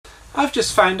I've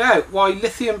just found out why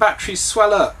lithium batteries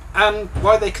swell up and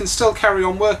why they can still carry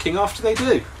on working after they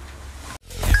do.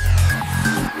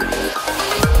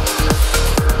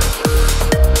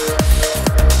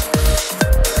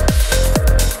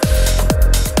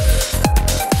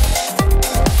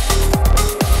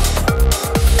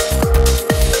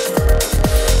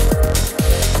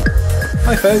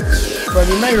 Hi folks, well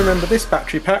you may remember this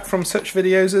battery pack from such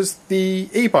videos as the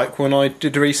e-bike one I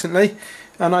did recently,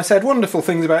 and I said wonderful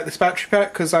things about this battery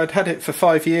pack because I'd had it for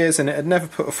 5 years and it had never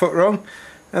put a foot wrong.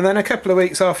 And then a couple of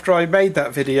weeks after I made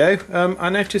that video I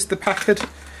noticed the pack had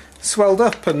swelled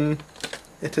up and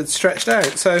it had stretched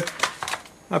out, so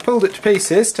I pulled it to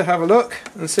pieces to have a look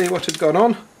and see what had gone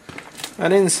on.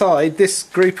 And inside this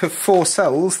group of 4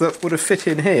 cells that would have fit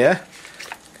in here,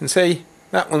 you can see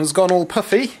that one's gone all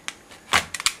puffy.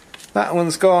 That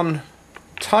one's gone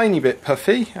tiny bit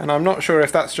puffy, and I'm not sure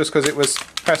if that's just because it was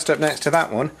pressed up next to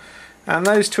that one. And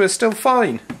those two are still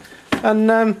fine.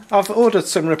 And I've ordered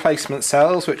some replacement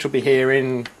cells, which will be here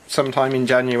in sometime in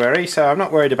January, so I'm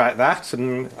not worried about that,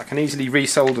 and I can easily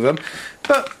resolder them.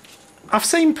 But I've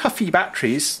seen puffy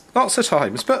batteries lots of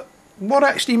times, but what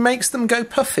actually makes them go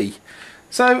puffy?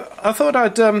 So I thought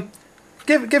I'd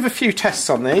give a few tests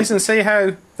on these and see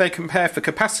how they compare for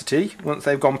capacity once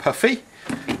they've gone puffy.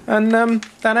 And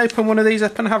then open one of these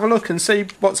up and have a look and see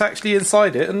what's actually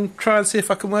inside it and try and see if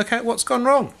I can work out what's gone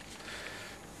wrong.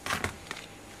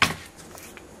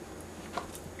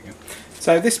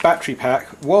 So this battery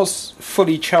pack was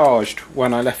fully charged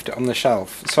when I left it on the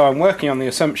shelf, so I'm working on the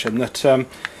assumption that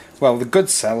well, the good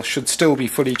cell should still be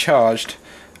fully charged,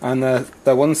 and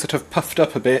the ones that have puffed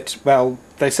up a bit, well,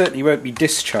 they certainly won't be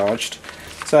discharged.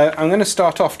 So I'm going to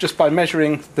start off just by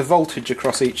measuring the voltage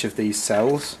across each of these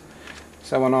cells.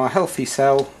 So on our healthy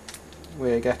cell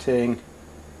we're getting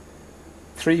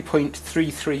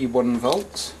 3.331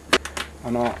 volts.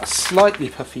 On our slightly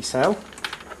puffy cell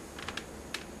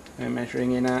we're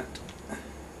measuring in at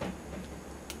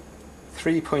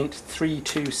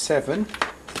 3.327.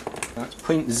 That's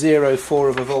 0.04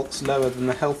 of a volts lower than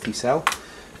the healthy cell.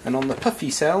 And on the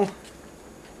puffy cell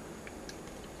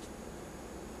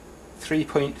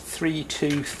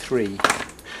 3.323.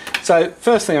 So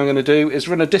first thing I'm going to do is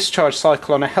run a discharge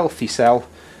cycle on a healthy cell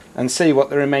and see what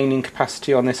the remaining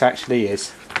capacity on this actually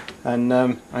is. And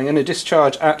I'm going to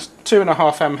discharge at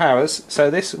 2.5 amp hours, so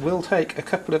this will take a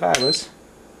couple of hours.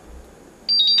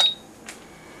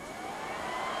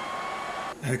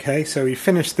 Okay, so we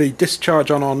finished the discharge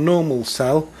on our normal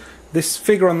cell. This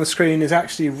figure on the screen is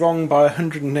actually wrong by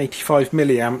 185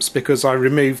 milliamps because I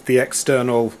removed the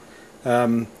external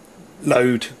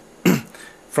load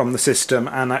from the system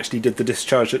and actually did the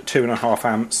discharge at 2.5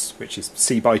 amps, which is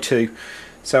C by 2.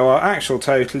 So our actual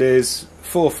total is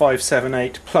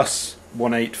 4578 plus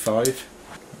 185,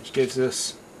 which gives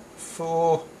us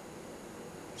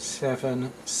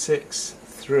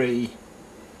 4763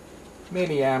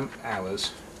 milliamp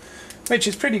hours, which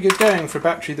is pretty good going for a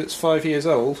battery that's 5 years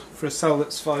old, for a cell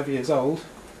that's 5 years old.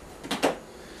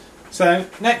 So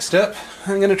next up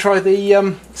I'm going to try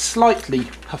the slightly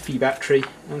puffy battery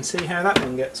and see how that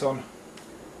one gets on.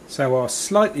 So our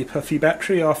slightly puffy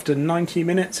battery after 90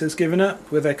 minutes has given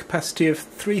up with a capacity of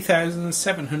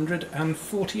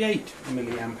 3748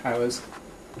 milliamp hours.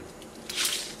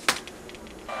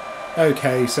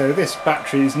 Okay, so this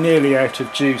battery is nearly out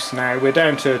of juice now. We're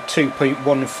down to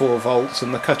 2.14 volts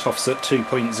and the cut-off's at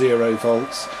 2.0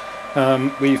 volts.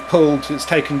 We've pulled, it's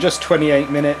taken just 28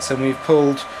 minutes and we've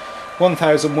pulled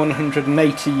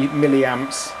 1180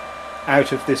 milliamps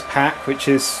out of this pack, which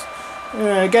is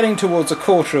getting towards a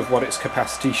quarter of what its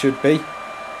capacity should be.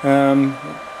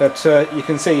 But you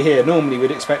can see here, normally we'd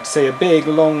expect to see a big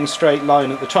long straight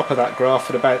line at the top of that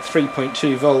graph at about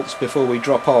 3.2 volts before we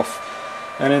drop off.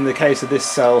 And in the case of this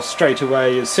cell, straight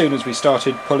away, as soon as we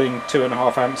started pulling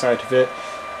 2.5 amps out of it,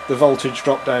 the voltage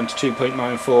dropped down to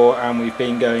 2.94 and we've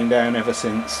been going down ever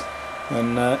since.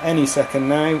 And any second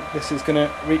now this is going to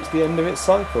reach the end of its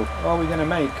cycle. Are we going to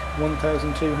make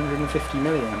 1250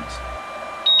 milliamps?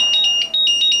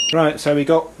 Right, so we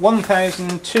got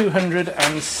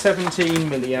 1217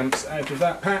 milliamps out of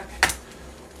that pack.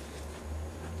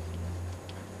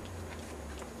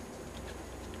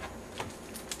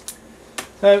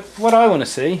 So what I want to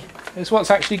see is what's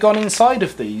actually gone inside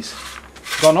of these,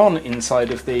 gone on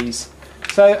inside of these.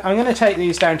 So I'm going to take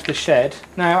these down to the shed.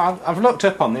 Now I've looked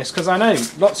up on this because I know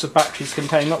lots of batteries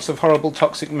contain lots of horrible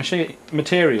toxic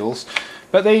materials,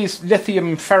 but these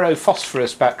lithium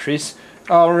ferrophosphorus batteries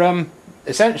are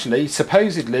essentially,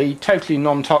 supposedly, totally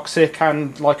non-toxic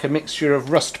and like a mixture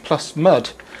of rust plus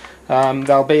mud.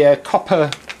 There'll be a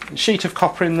copper a sheet of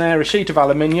copper in there, a sheet of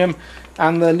aluminium,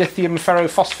 and the lithium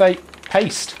ferrophosphate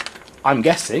paste, I'm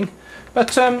guessing.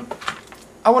 But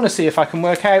I want to see if I can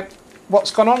work out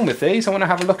what's gone on with these. I want to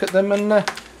have a look at them and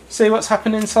see what's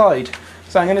happened inside.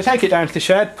 So I'm going to take it down to the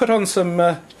shed, put on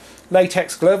some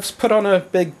latex gloves, put on a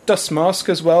big dust mask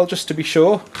as well, just to be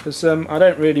sure, because I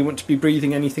don't really want to be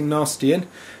breathing anything nasty in,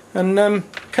 and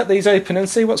cut these open and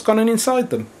see what's gone on inside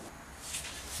them.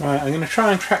 Right, I'm going to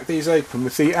try and crack these open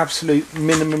with the absolute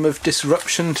minimum of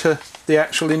disruption to the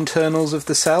actual internals of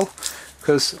the cell,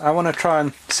 because I want to try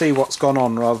and see what's gone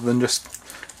on rather than just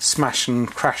smash and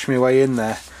crash my way in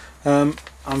there.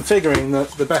 I'm figuring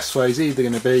that the best way is either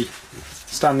going to be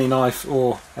Stanley knife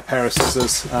or a pair of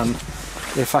scissors, and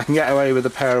if I can get away with a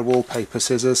pair of wallpaper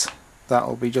scissors,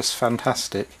 that'll be just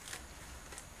fantastic.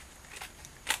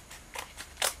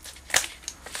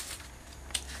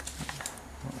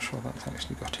 Not sure that's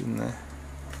actually got in there.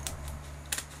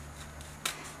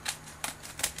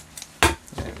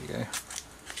 There we go.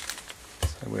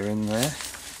 So we're in there.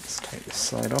 Let's take this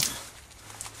side off.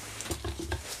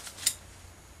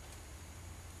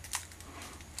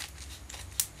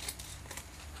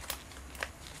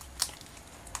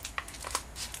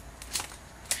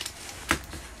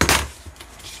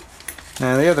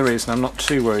 Now the other reason I'm not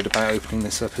too worried about opening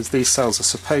this up is these cells are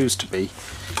supposed to be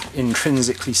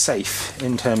intrinsically safe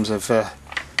in terms of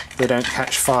they don't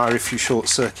catch fire if you short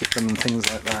circuit them and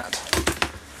things like that.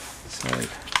 So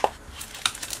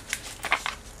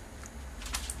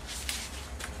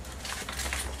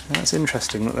that's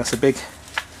interesting that there's a big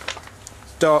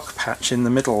dark patch in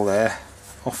the middle there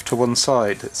off to one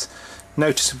side. It's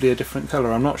noticeably a different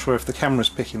colour. I'm not sure if the camera's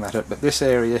picking that up, but this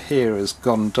area here has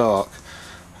gone dark,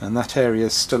 and that area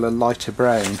is still a lighter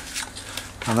brown,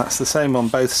 and that's the same on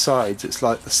both sides. It's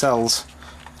like the cells,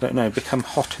 I don't know, become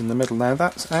hot in the middle. Now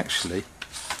that's actually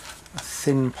a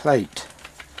thin plate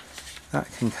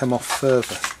that can come off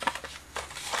further.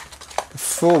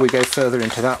 Before we go further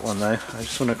into that one though, I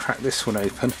just want to crack this one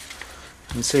open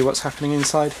and see what's happening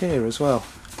inside here as well.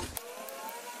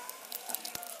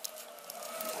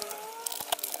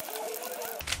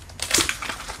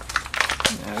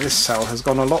 Now this cell has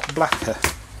gone a lot blacker.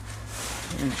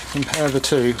 If you compare the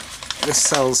two, this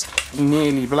cell's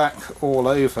nearly black all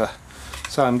over,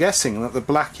 so I'm guessing that the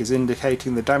black is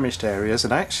indicating the damaged areas,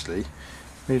 and actually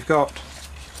we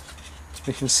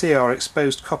can see our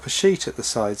exposed copper sheet at the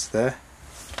sides there.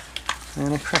 I'm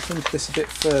going to crack into this a bit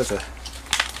further,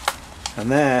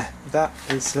 and there, that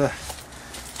is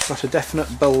got a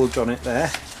definite bulge on it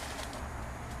there,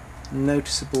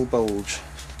 noticeable bulge,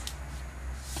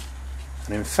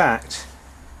 and in fact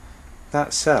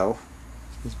that cell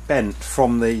is bent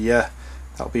from the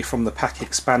that'll be from the pack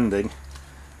expanding.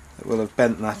 It will have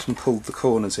bent that and pulled the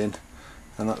corners in,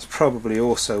 and that's probably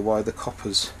also why the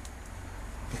copper's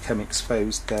become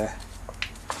exposed there.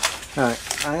 Now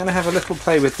I'm going to have a little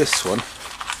play with this one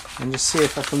and just see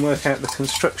if I can work out the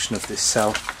construction of this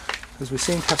cell, because we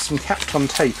seem to have some capped on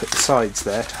tape at the sides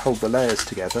there to hold the layers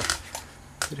together,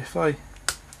 but if I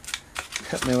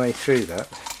cut my way through that,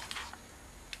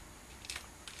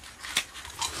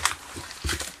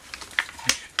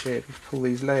 be able to pull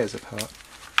these layers apart.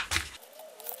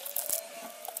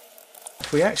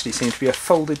 We actually seem to be a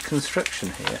folded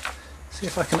construction here. See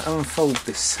if I can unfold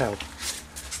this cell.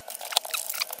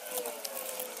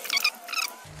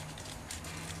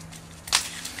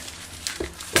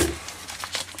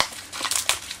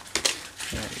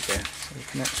 There we go. So we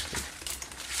can actually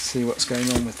see what's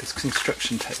going on with this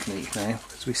construction technique now,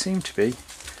 because we seem to be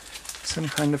some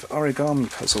kind of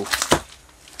origami puzzle.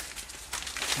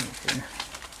 There we go.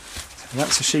 And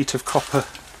that's a sheet of copper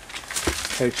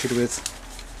coated with,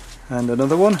 and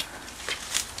another one.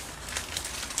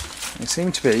 They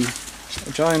seem to be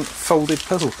a giant folded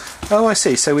puzzle. Oh, I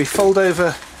see, so we fold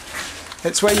over,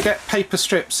 it's where you get paper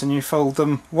strips and you fold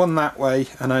them one that way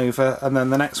and over, and then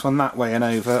the next one that way and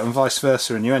over, and vice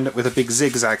versa, and you end up with a big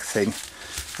zigzag thing.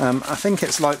 I think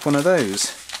it's like one of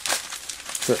those,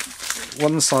 that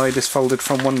one side is folded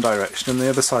from one direction and the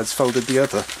other side's folded the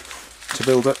other, to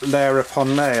build up layer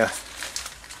upon layer.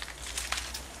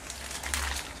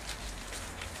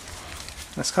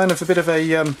 That's kind of a bit of a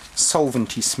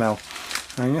solventy smell.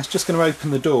 I'm just going to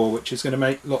open the door, which is going to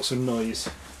make lots of noise.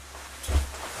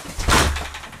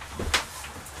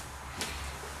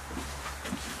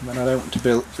 But I don't want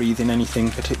to breathe in anything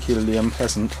particularly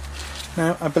unpleasant.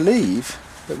 Now I believe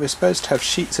that we're supposed to have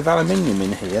sheets of aluminium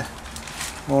in here,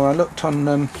 or I looked on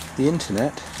the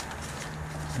internet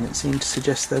and it seemed to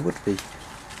suggest there would be.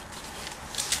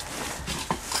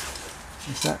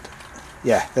 Is that?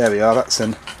 Yeah, there we are, that's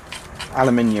an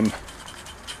aluminium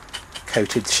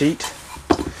coated sheet.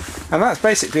 And that's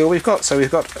basically all we've got. So we've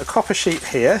got a copper sheet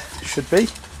here, should be,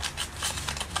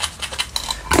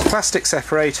 a plastic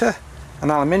separator, an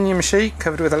aluminium sheet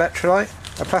covered with electrolyte,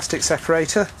 a plastic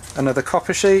separator, another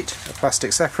copper sheet, a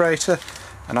plastic separator,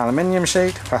 an aluminium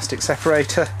sheet, a plastic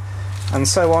separator, and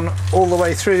so on all the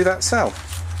way through that cell.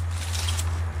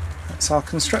 That's our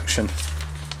construction.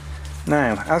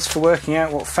 Now, as for working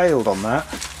out what failed on that,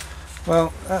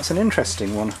 well, that's an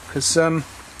interesting one, because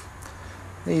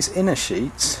these inner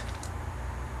sheets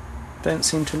don't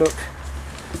seem to look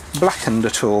blackened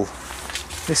at all.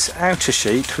 This outer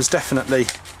sheet was definitely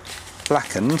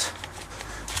blackened,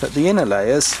 but the inner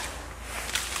layers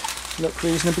look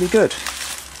reasonably good.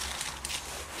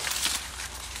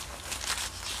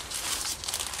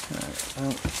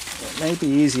 Well, it may be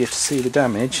easier to see the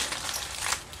damage.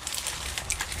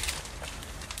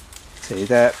 See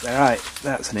there, right,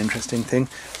 that's an interesting thing.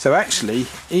 So actually,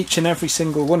 each and every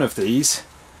single one of these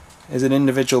is an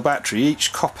individual battery.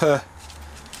 Each copper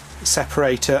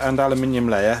separator and aluminium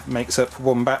layer makes up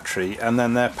one battery, and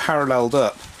then they're paralleled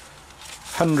up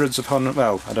hundreds upon,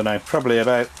 well, I don't know, probably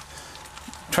about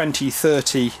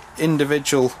 20-30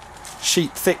 individual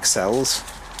sheet thick cells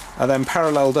are then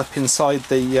paralleled up inside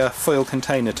the foil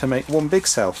container to make one big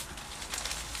cell.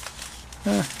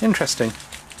 Interesting.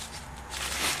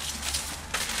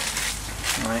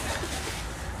 Right,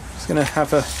 just going to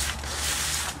have a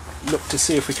look to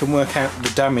see if we can work out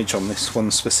the damage on this one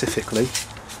specifically.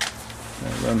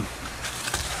 So,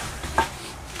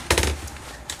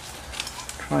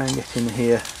 try and get in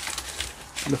here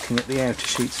looking at the outer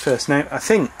sheets first. Now, I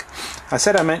think I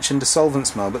said I mentioned a solvent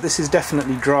smell, but this is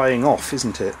definitely drying off,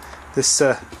 isn't it? This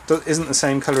isn't the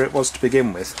same colour it was to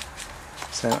begin with,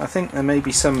 so I think there may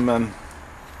be some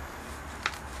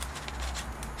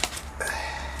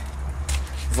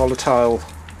volatile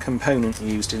component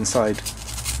used inside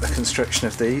the construction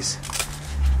of these.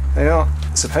 They are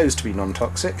supposed to be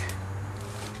non-toxic.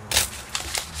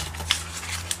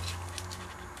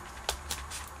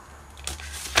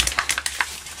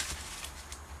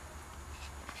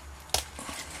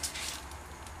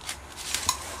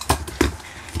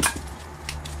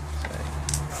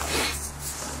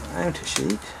 Outer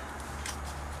sheet.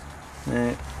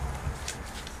 Now,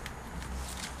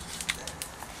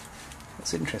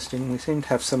 that's interesting, we seem to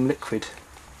have some liquid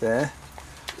there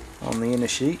on the inner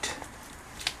sheet.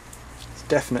 It's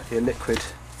definitely a liquid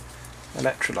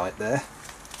electrolyte there.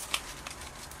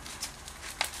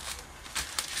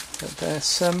 But there's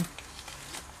some,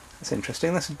 that's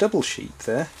interesting, that's a double sheet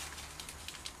there.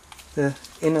 The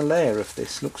inner layer of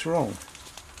this looks wrong.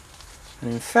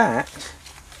 And in fact,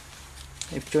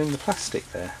 they've joined the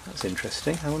plastic there. That's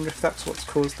interesting. I wonder if that's what's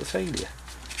caused the failure.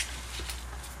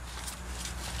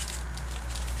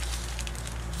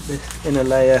 This inner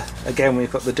layer, again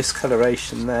we've got the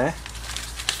discoloration there.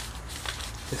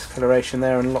 Discoloration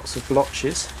there and lots of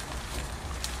blotches.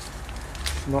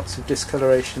 Lots of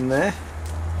discoloration there.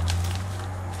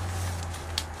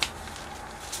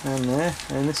 And there.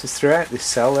 And this is throughout this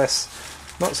cell. There's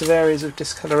lots of areas of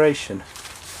discoloration.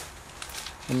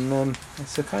 And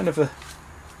it's a kind of a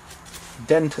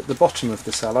dent at the bottom of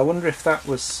the cell. I wonder if that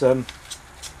was, that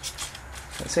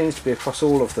seems to be across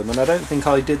all of them, and I don't think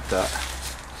I did that.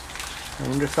 I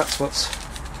wonder if that's what's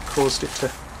caused it to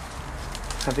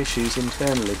have issues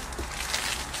internally.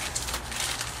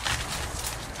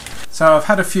 So I've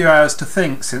had a few hours to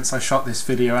think since I shot this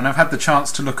video, and I've had the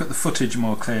chance to look at the footage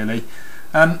more clearly,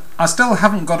 and I still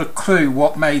haven't got a clue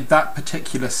what made that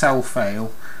particular cell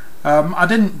fail. I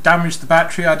didn't damage the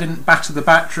battery, I didn't batter the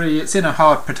battery, it's in a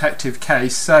hard protective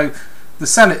case, so the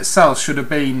cell itself should have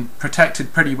been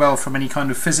protected pretty well from any kind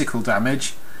of physical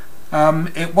damage.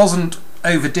 It wasn't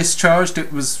over discharged,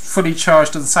 it was fully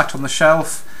charged and sat on the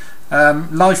shelf.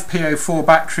 LiFePO4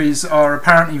 batteries are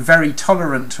apparently very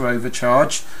tolerant to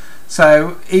overcharge,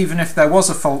 so even if there was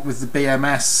a fault with the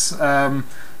BMS,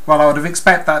 well, I would have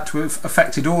expected that to have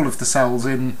affected all of the cells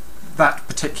in that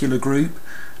particular group.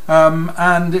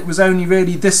 And it was only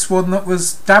really this one that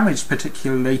was damaged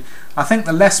particularly. I think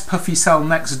the less puffy cell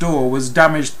next door was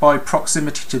damaged by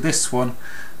proximity to this one.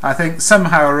 I think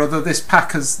somehow or other this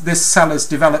cell has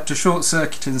developed a short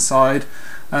circuit inside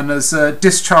and has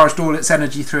discharged all its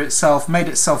energy through itself, made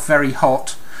itself very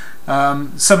hot.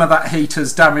 Some of that heat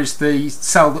has damaged the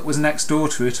cell that was next door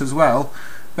to it as well,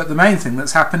 but the main thing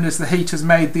that's happened is the heat has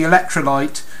made the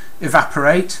electrolyte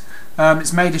evaporate.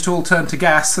 It's made it all turn to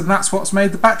gas, and that's what's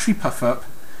made the battery puff up.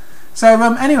 So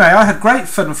anyway, I had great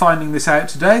fun finding this out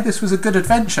today. This was a good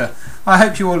adventure. I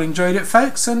hope you all enjoyed it,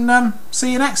 folks, and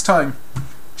see you next time.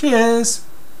 Cheers!